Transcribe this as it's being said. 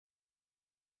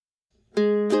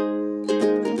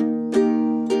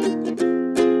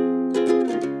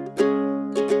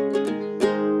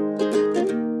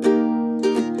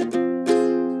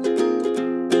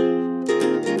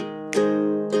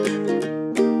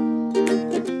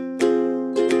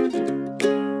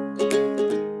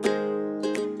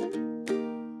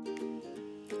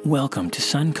Welcome to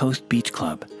Sun Coast Beach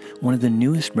Club, one of the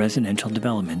newest residential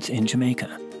developments in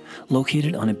Jamaica,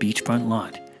 located on a beachfront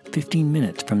lot, 15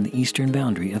 minutes from the eastern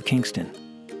boundary of Kingston.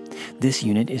 This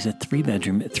unit is a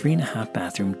 3-bedroom,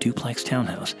 3.5-bathroom duplex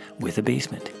townhouse with a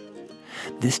basement.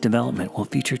 This development will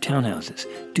feature townhouses,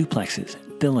 duplexes,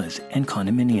 villas, and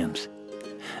condominiums.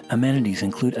 Amenities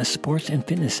include a sports and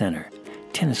fitness center,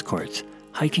 tennis courts,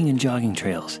 hiking and jogging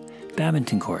trails,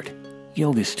 badminton court,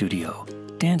 yoga studio,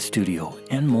 dance studio,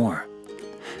 and more.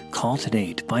 Call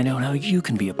today to find out how you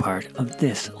can be a part of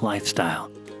this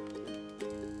lifestyle.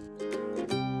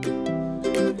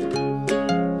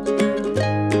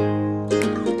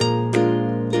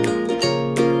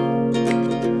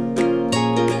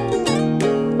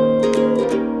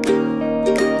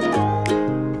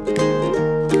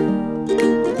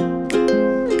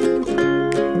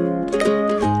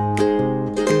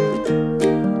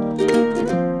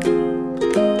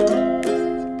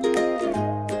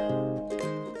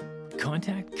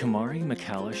 Contact Kamari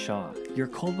Makala Shaw, your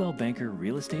Coldwell Banker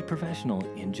real estate professional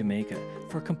in Jamaica,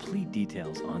 for complete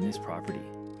details on this property.